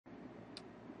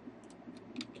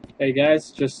Hey guys,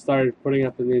 just started putting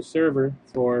up a new server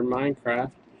for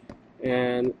Minecraft,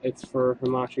 and it's for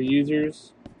Hamachi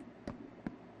users.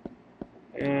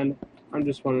 And I'm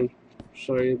just wanting to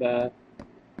show you that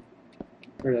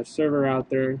there's a server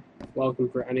out there, welcome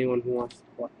for anyone who wants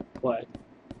to play,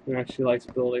 who actually likes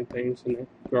building things and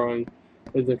growing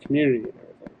with the community and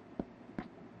everything.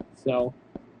 So,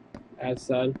 as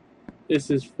said, this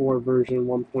is for version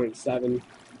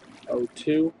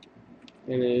 1.702,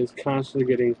 and it is constantly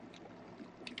getting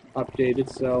updated,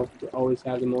 so we always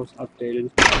have the most updated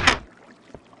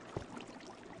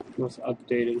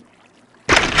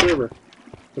server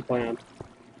to play on.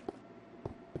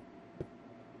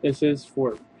 This is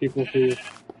for people who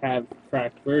have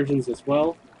cracked versions as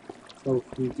well, so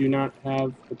if you do not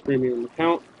have a premium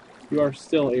account, you are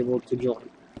still able to join.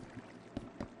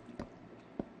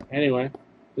 Anyway,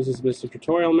 this is Mr.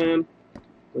 Tutorial Man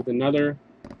with another,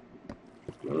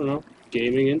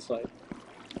 gaming insight.